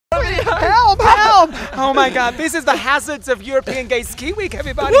warm. Oh my God, this is the hazards of European Gay Ski Week,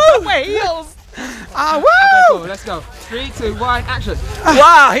 everybody. Don't wear heels. Woo! Okay, cool, let's go. 3, 2, 1, action.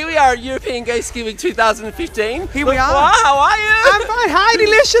 Wow, here we are at European Gay Ski Week 2015. Here we are. Wow, how are you? I'm fine. Hi,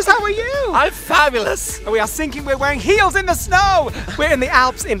 Delicious. How are you? I'm fabulous. We are sinking. We're wearing heels in the snow. We're in the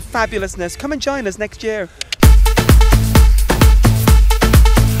Alps in fabulousness. Come and join us next year.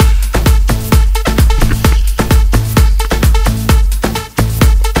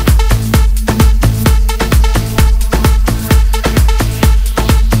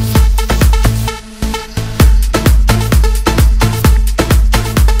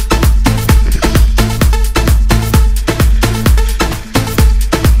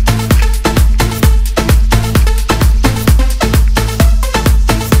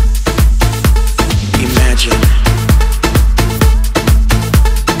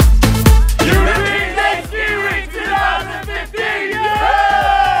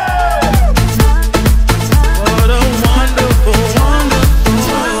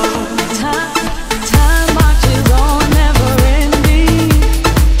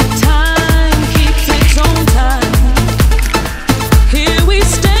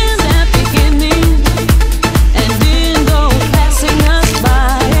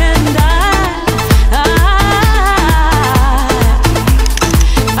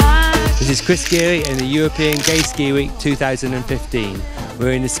 Chris Geary in the European Gay Ski Week 2015.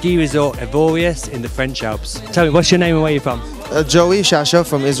 We're in the ski resort Evorius in the French Alps. Tell me, what's your name and where you're from? Joey Shasha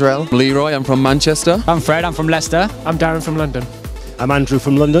from Israel. Leroy, I'm from Manchester. I'm Fred, I'm from Leicester. I'm Darren from London. I'm Andrew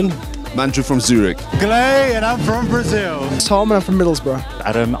from London. Andrew from Zurich. Clay, and I'm from Brazil. Tom, and I'm from Middlesbrough.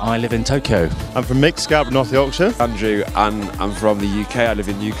 Adam, I live in Tokyo. I'm from Mixgap, North Yorkshire. Andrew, and I'm from the UK. I live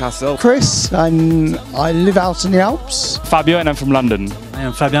in Newcastle. Chris, and I live out in the Alps. Fabio, and I'm from London. I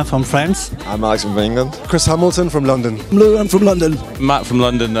am Fabian from France. I'm Alex from England. Chris Hamilton from London. Lou, I'm from London. Matt from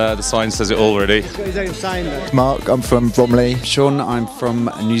London, the sign says it all already. He's got his own sign there. Mark, I'm from Bromley. Sean, I'm from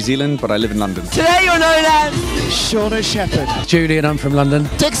New Zealand, but I live in London. Today you're known as Shauna Shepherd. Julian, I'm from London.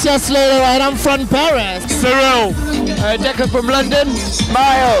 Dixia Slater, and I'm from Paris. Cyril. Declan from London.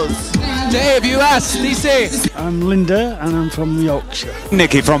 Miles. Dave, US, DC. I'm Linda, and I'm from Yorkshire.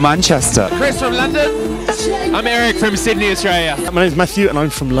 Nicky from Manchester. Chris from London. I'm Eric from Sydney, Australia. My name's Matthew, and I'm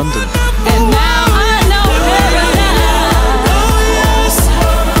from London. And now I know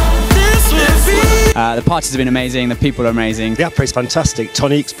the parties have been amazing, the people are amazing. The apres fantastic,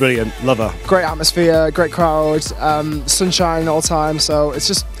 Tonnic's brilliant, love her. Great atmosphere, great crowd, sunshine all the time, so it's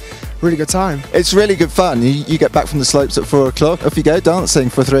just really good time. It's really good fun. You get back from the slopes at 4 o'clock, off you go dancing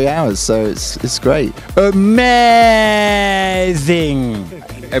for 3 hours, so it's great. Amazing!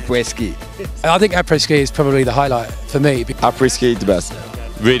 Après-ski. I think après-ski is probably the highlight for me. Après-ski, the best.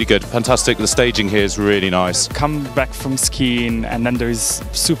 Really good, fantastic. The staging here is really nice. Come back from skiing and then there is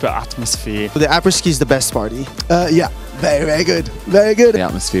super atmosphere. The après-ski is the best party. Yeah, very good, very good. The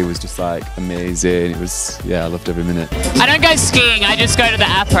atmosphere was just like amazing. It was, yeah, I loved every minute. I don't go skiing, I just go to the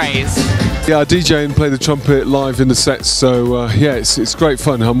apres. Yeah, I DJ and play the trumpet live in the sets, so yeah, it's great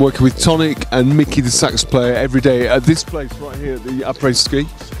fun. I'm working with Tonnic and Mickey, the sax player, every day at this place right here at the après-ski.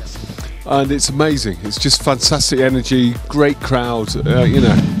 And it's amazing. It's just fantastic energy, great crowd, you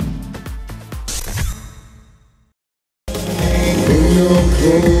know.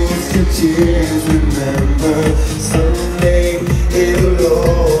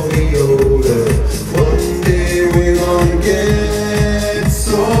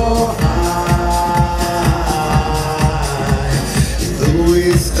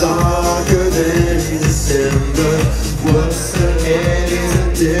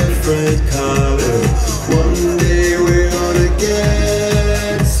 Different color. One day we're gonna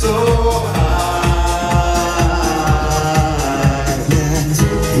get so high. And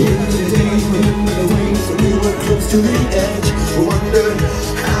in the day when we wait, we were close to the edge. Wonder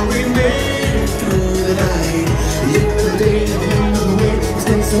how we made it through the night. In the day when we wait, we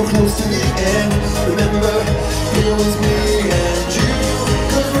stayed so close to the end. Remember, it was me and you,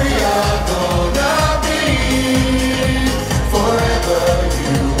 'cause we are gonna be forever.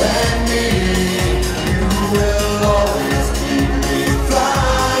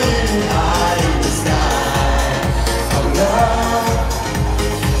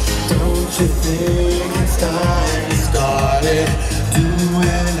 You think it's time to start it, doing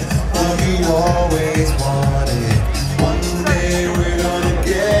what we always wanted. One day we're gonna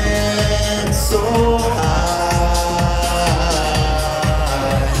get so high.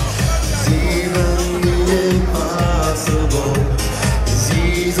 It's even the impossible is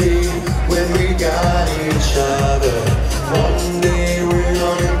easy when we got each other. One day we're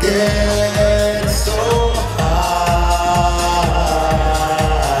gonna get so high.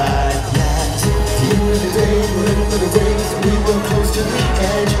 remember the days we were close to the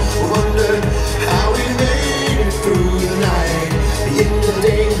edge. Wonder how we made it through the night. At the end of the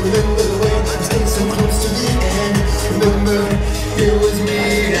day, remember the way we stayed so close to the end. Remember, it was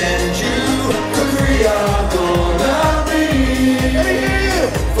me and you, 'cause we are gonna be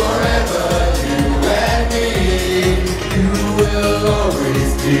forever, you and me. You will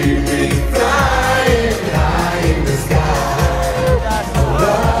always keep me flying high in the sky. Oh,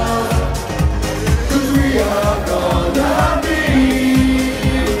 love, 'cause we are gonna be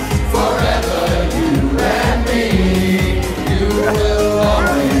forever, you and me. You will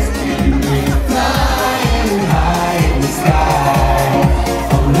always keep me flying high in the sky.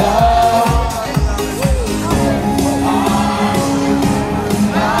 Oh, love.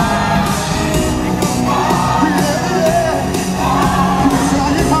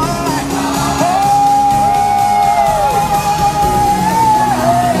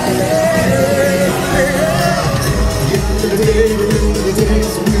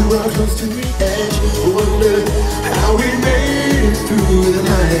 Close to the edge, wonder how we made it through the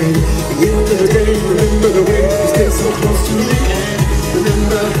night. At the end of the day, remember the way we stayed so close to the end.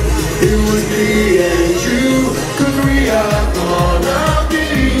 Remember, it was me and you, 'cause we are gonna be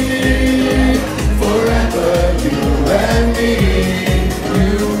forever, you and me.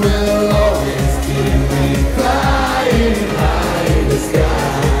 You will always keep me flying high in the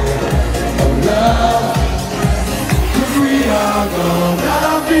sky. Oh, love, 'cause we are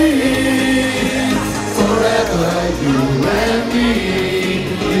gonna be forever, you and me.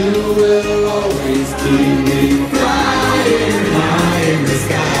 You will always keep me flying high in the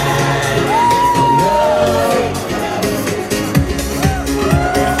sky. Oh, love.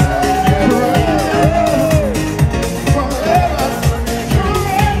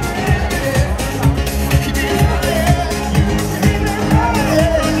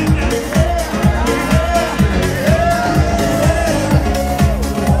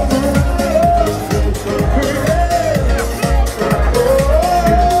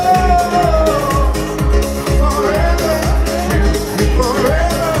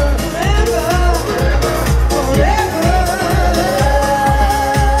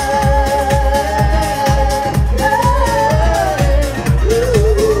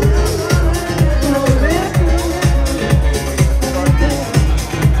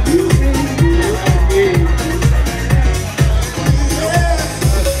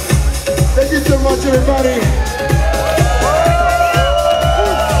 Thank you so much, everybody.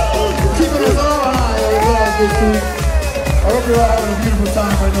 Keeping us all high on love this week. I hope you're all having a beautiful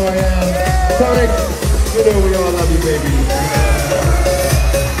time. I know I am. Tonnic, you know we all love you, baby.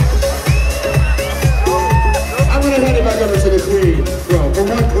 I'm gonna hand it back over to the queen, bro. From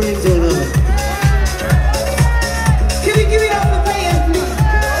one queen to another. Can we give it up for players, please?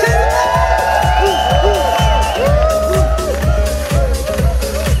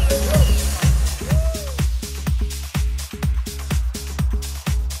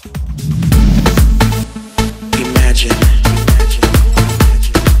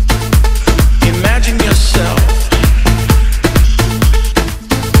 Imagine yourself.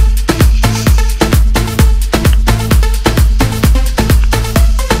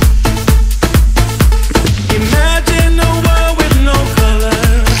 Imagine a world with no color.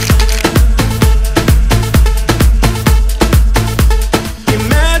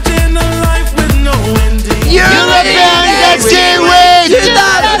 Imagine a life with no ending. European Geary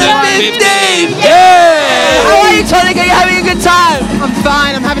 2015! Yeah! How are you, Tonnic? Are you having a good time? I'm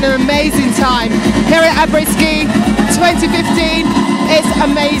fine, I'm having an amazing time. Here at Ski 2015, it's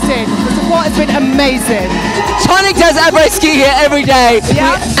amazing. The support has been amazing. Tonnic does Ski here every day.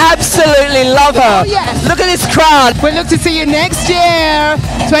 Yeah. We absolutely love her. Oh, yes. Look at this crowd. We look to see you next year,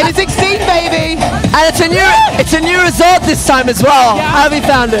 2016, baby. And it's a new resort this time as well. Yeah. How have you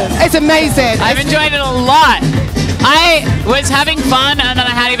found it? It's amazing. I've enjoyed it a lot. I was having fun, and then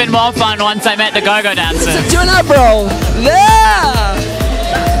I had even more fun once I met the go-go dancers. Do an up roll. Yeah.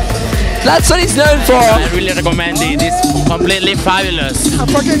 That's what he's known for. I really recommend it. It's completely fabulous.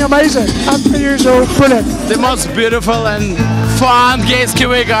 Fucking amazing. As per usual, brilliant. The most beautiful and fun ski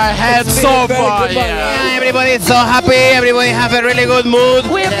week I had so far. Yeah, everybody is so happy. Everybody have a really good mood.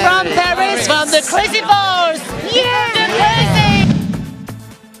 We're from Paris, from the Crazy Balls. Yeah, the crazy.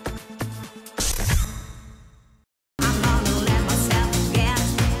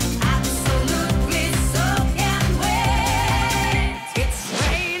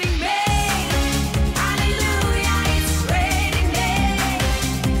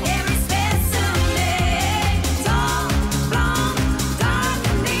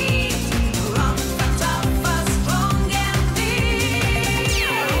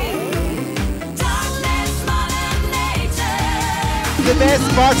 the best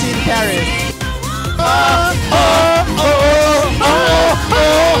party in Paris.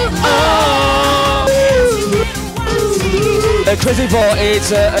 Crazy Ball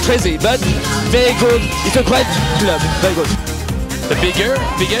is crazy, but very good. It's a great club, very good. The bigger, I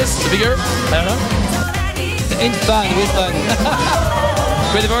don't know. In fun, with fun.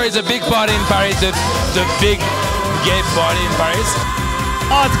 Crazy Ball is a big party in Paris, the big gay party in Paris.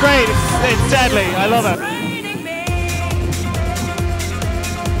 Oh, it's great. It's deadly. I love it.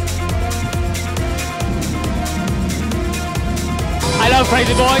 I love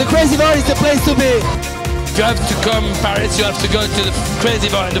Crazy Ball. The Crazy Ball is the place to be. If you have to come in Paris, you have to go to the Crazy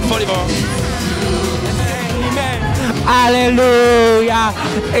Bar and the Folly Bar. Hallelujah,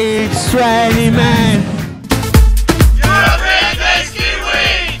 it's raining man. European Gay Ski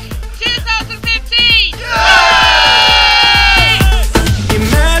Week 2015!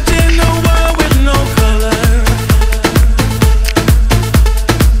 Imagine a world with no color.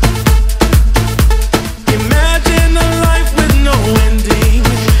 Imagine a life with no ending.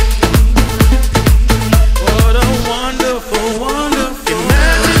 What a wonderful, wonderful.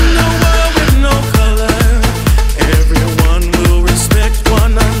 Imagine a world with no color. Everyone will respect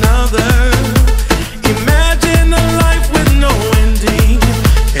one another. Imagine a life with no ending.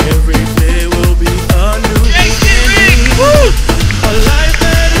 Every day will be a new beginning. A life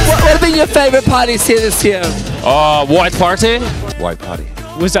that is. What have been your favourite parties here this year? White Party. White party.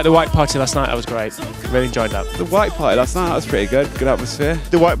 Was at the White Party last night. That was great. Really enjoyed that. The white party last night, that was pretty good. Good atmosphere.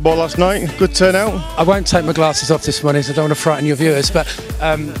 The white ball last night, good turnout. I won't take my glasses off this morning, so I don't want to frighten your viewers, but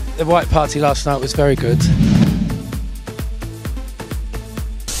the White Party last night was very good.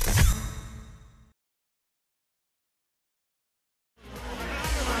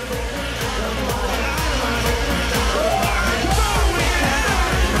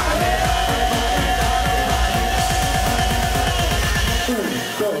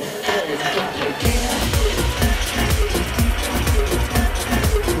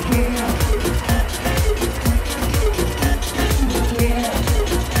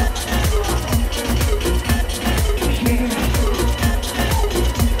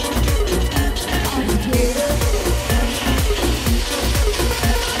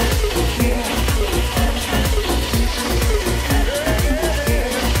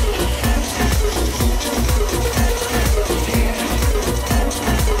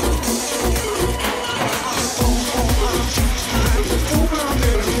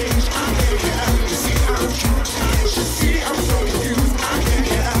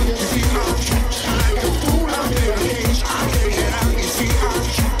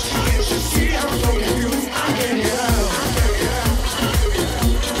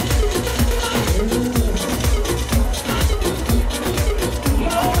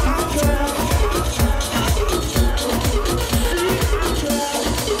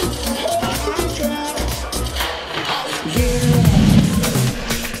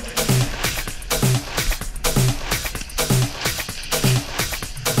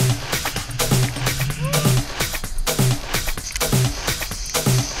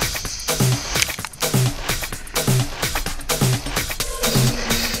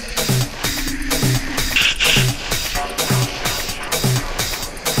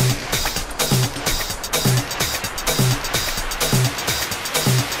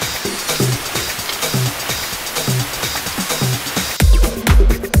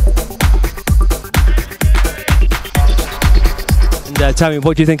 Tell me,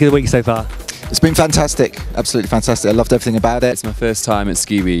 what do you think of the week so far? It's been fantastic, absolutely fantastic. I loved everything about it. It's my first time at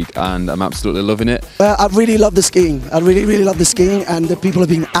Ski Week and I'm absolutely loving it. I really love the skiing. I really love the skiing, and the people have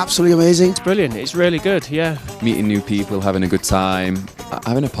been absolutely amazing. It's brilliant. It's really good, yeah. Meeting new people, having a good time,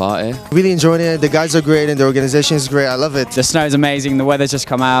 having a party. Really enjoying it. The guys are great and the organization is great. I love it. The snow's amazing. The weather's just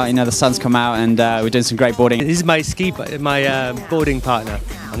come out. You know, the sun's come out, and we're doing some great boarding. This is my boarding partner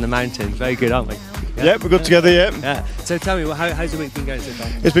on the mountain. Very good, aren't we? Yeah, we're good together, Yeah. So tell me, how's the week been going so far?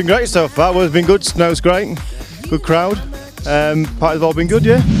 It's been great so far. Well, it's been good. Snow's great. Good crowd. Parties have all been good,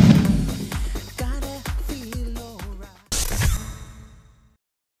 yeah.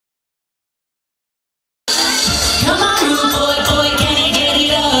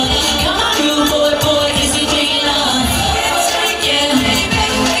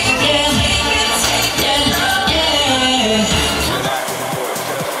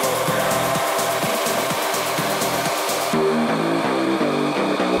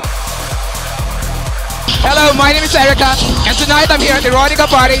 Hello, my name is Erica, and tonight I'm here at the Erotica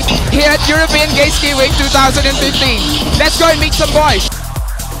Party here at European Gay Ski Week 2015. Let's go and meet some boys.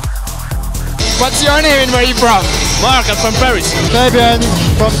 What's your name and where are you from? Mark, I'm from Paris. Fabian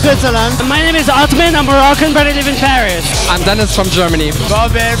from Switzerland. My name is Otman, I'm Moroccan, but I live in Paris. I'm Dennis from Germany.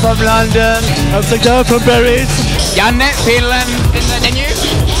 Robin from London. Pagano from Paris. Janne, Finland. And you?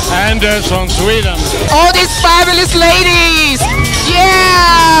 Anders from Sweden. All these fabulous ladies!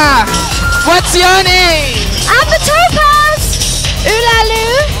 Yeah! What's your name? I'm the Topaz.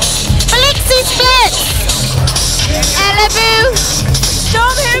 Ulalu. Alexis Blitz. Elabu.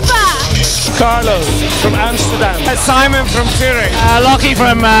 Storm Hooper. Carroll from Amsterdam. Simon from Zurich. Lockie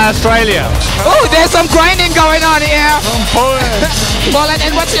from Australia. Oh, there's some grinding going on here. From Poland. Poland,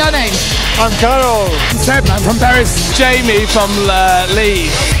 and what's your name? I'm Carroll. Seb, I'm from Paris. Jamie from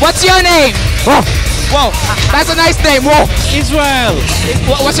Leeds. What's your name? Oh. Whoa, that's a nice name. Whoa. Israel.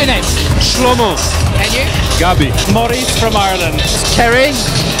 What's your name? Shlomo. And you? Gabi. Maurice from Ireland. Kerry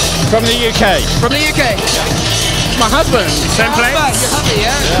from the UK. From the UK? My husband. Same place. Your hubby,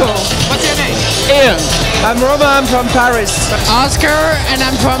 yeah? Cool. What's your name? Ian. I'm Roman from Paris. Oscar, and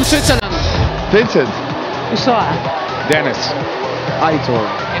I'm from Switzerland. Vincent. Usara. Dennis. Aitor.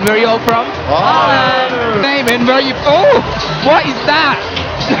 And where are you all from? Name and where are you? Oh, what is that?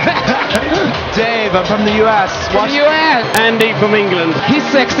 Dave, I'm from the US. From the US. Andy from England. He's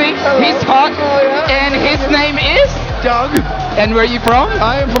sexy. He's hot. And his name is? Doug. And where are you from?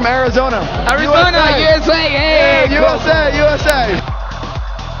 I am from Arizona. Arizona, USA. Hey, yeah, USA, USA.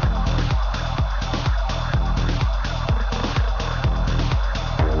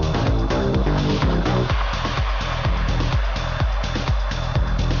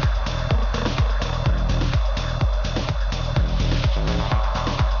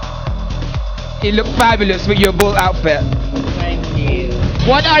 You look fabulous with your bull outfit. Thank you.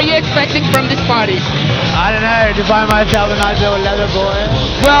 What are you expecting from this party? I don't know, to find myself a nice little leather boy.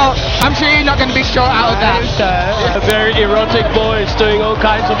 Well, I'm sure you're not going to be short out of that. A very erotic boy is doing all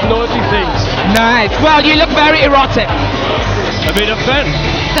kinds of naughty things. Nice. Well, you look very erotic. A bit of fun.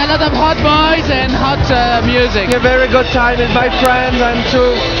 A lot of hot boys and hot music. A very good time with my friends and to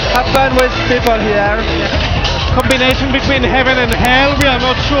have fun with people here. Combination between heaven and hell, we are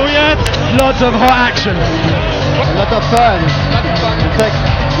not sure yet. Lots of hot action. A lot of fun.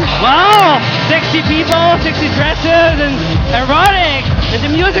 Wow! 60 people, 60 dresses, and erotic! And the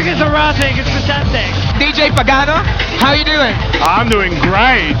music is erotic, it's fantastic. DJ Pagano, how you doing? I'm doing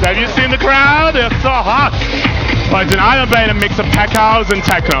great. Have you seen the crowd? They're so hot. But I'm playing a mix of tech house and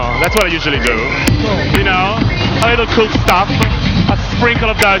techno. That's what I usually do. You know, a little cool stuff, a sprinkle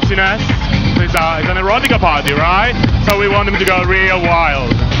of dirtiness. It's an erotica party, right? So we want them to go real wild.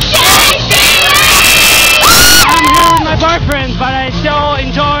 I'm here with my boyfriend, but I still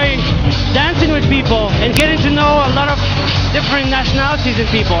enjoy dancing with people and getting to know a lot of different nationalities and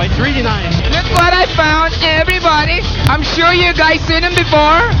people. It's really nice. Look what I found, everybody. I'm sure you guys seen him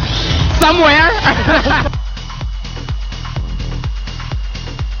before, somewhere.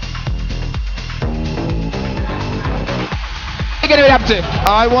 What are you gonna be up to?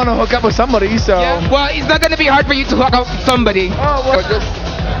 I want to hook up with somebody, so... Yeah. Well, it's not gonna be hard for you to hook up with somebody. Oh, well,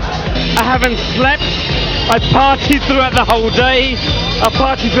 I haven't slept. I partied throughout the whole day. I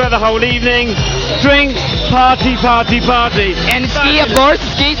partied throughout the whole evening. Drink, party, party, party. And ski, of course.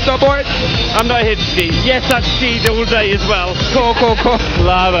 Ski, snowboard. I'm not here to ski. Yes, I've skied all day as well. Cool, cool, cool.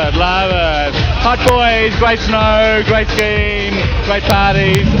 Love it, love it. Hot boys, great snow, great skiing, great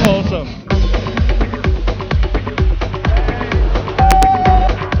parties. Awesome.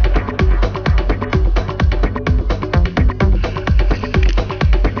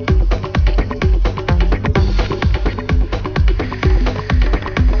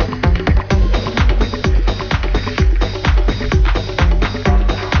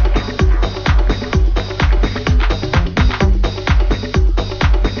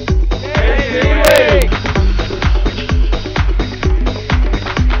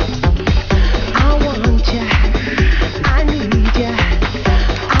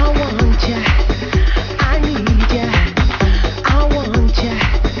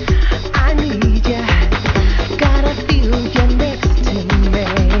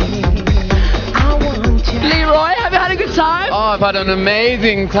 I've had an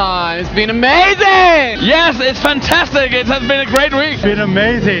amazing time. It's been amazing! Yes, it's fantastic. It has been a great week. It's been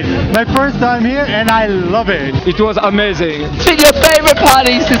amazing. My first time here and I love it. It was amazing. Pick your favorite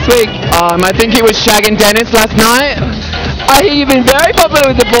parties this week. I think he was shagging Dennis last night. I hear you've been very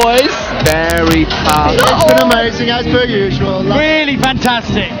popular with the boys. Very tough. It's been amazing as per usual. Really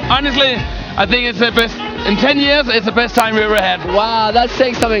fantastic. Honestly, I think it's the best. In 10 years, it's the best time we ever had. Wow, that's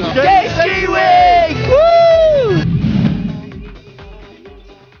saying something. Yay, Ski Week! Woo!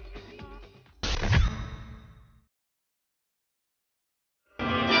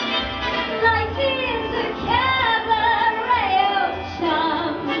 Like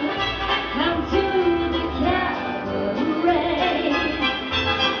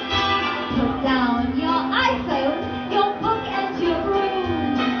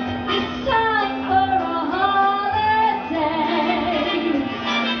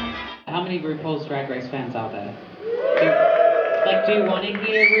many RuPaul's Drag Race fans are there? Do you want to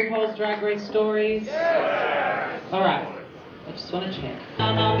hear RuPaul's Drag Race stories? Alright, I just want to check.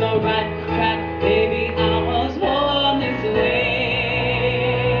 I'm on the right track, baby, I was born this way.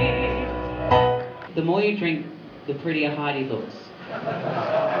 The more you drink, the prettier Heidi looks. I've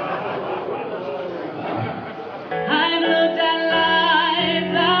looked at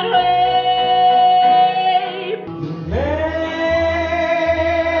life that way.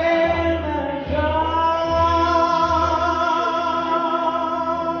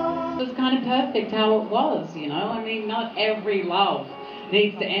 It was kind of perfect how it was, you know? I mean, not every love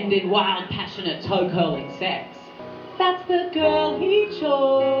needs to end in wild, passionate, toe-curling sex. That's the girl he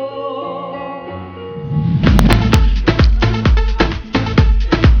chose.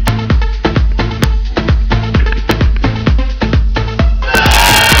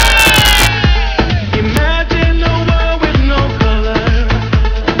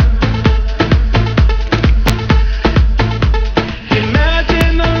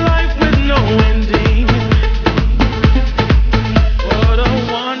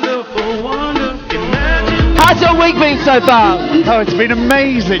 So far? Oh, it's been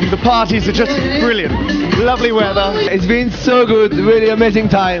amazing. The parties are just brilliant. Lovely weather. It's been so good. Really amazing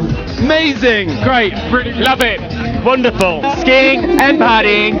time. Amazing. Great. Brilliant. Love it. Wonderful. Skiing and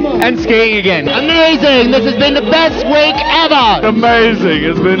partying and skiing again. Amazing. This has been the best week ever. Amazing.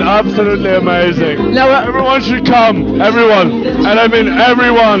 It's been absolutely amazing. Now everyone should come. Everyone. And I mean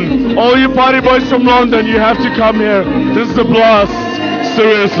everyone. All you party boys from London, you have to come here. This is a blast.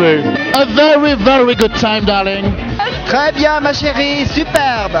 Seriously. A very, very good time, darling. Très bien, ma chérie,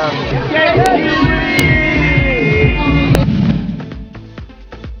 superbe.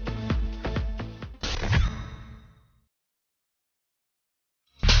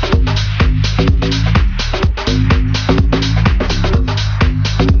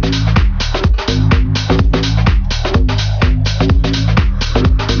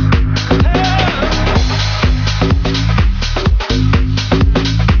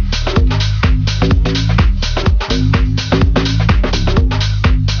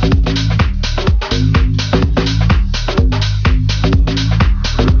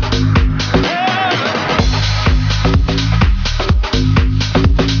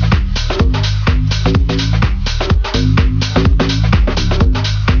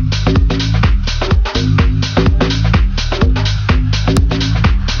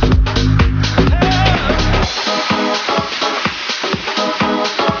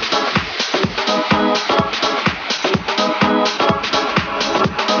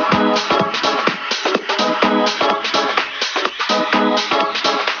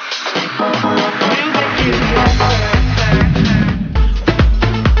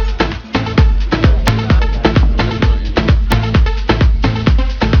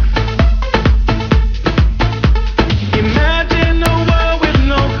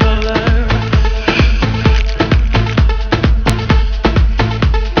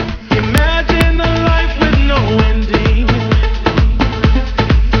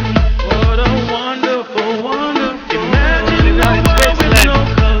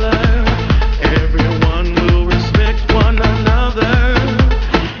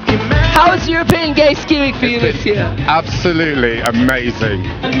 Absolutely amazing.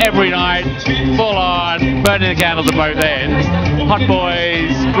 Every night, full on, burning the candles at both ends. Hot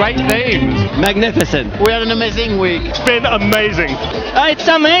boys, great themes. Magnificent. We had an amazing week. It's been amazing. It's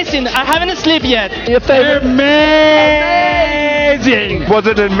amazing. I haven't slept yet. Your favorite? Amazing. Was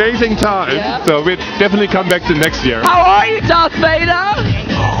an amazing time. Yeah. So we'll definitely come back to next year. How are you, Darth Vader?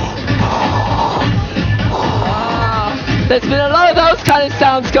 There's been a lot of those kind of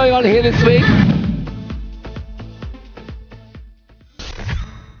sounds going on here this week.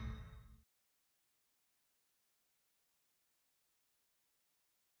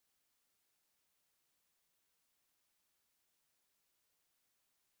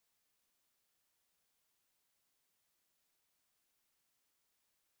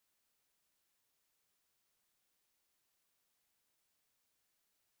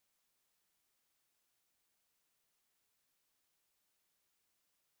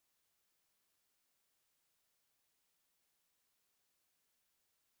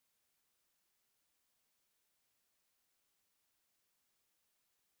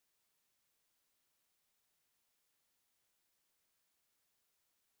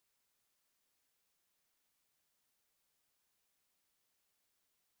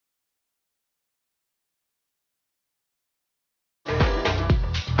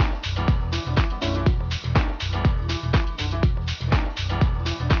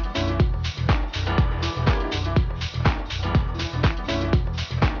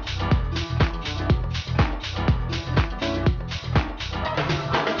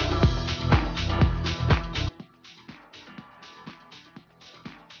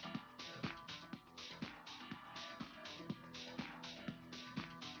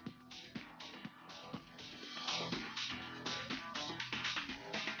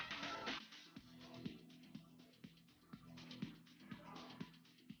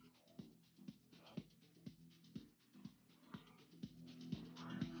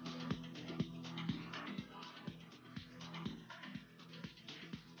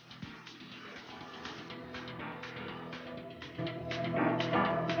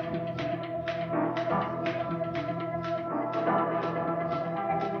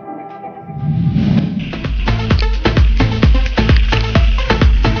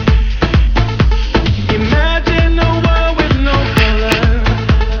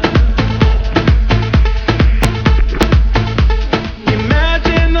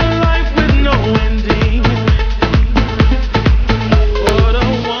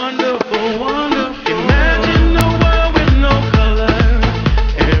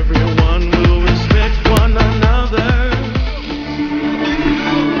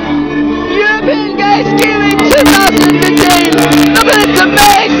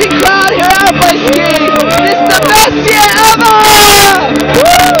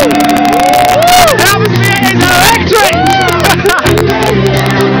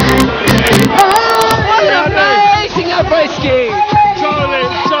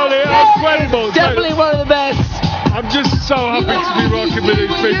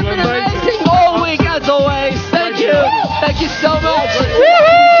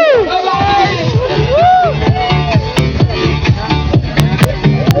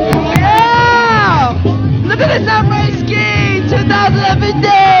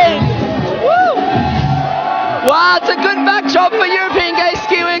 That's a good backdrop for European Gay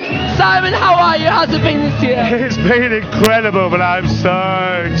Ski Week. Simon, how are you? How's it been this year? It's been incredible, but I'm so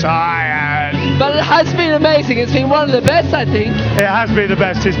tired. But it has been amazing. It's been one of the best, I think. It has been the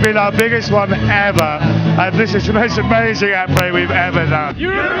best. It's been our biggest one ever. And this is the most amazing après we've ever done.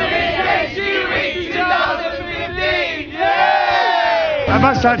 European Gay Ski Week 2015! Yay! I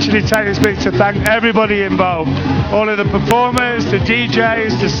must actually take this week to thank everybody involved. All of the performers, the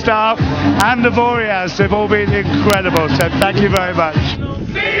DJs, the staff, and the Vorias. They've all been incredible. So thank you very much.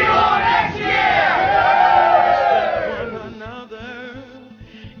 See you all next year!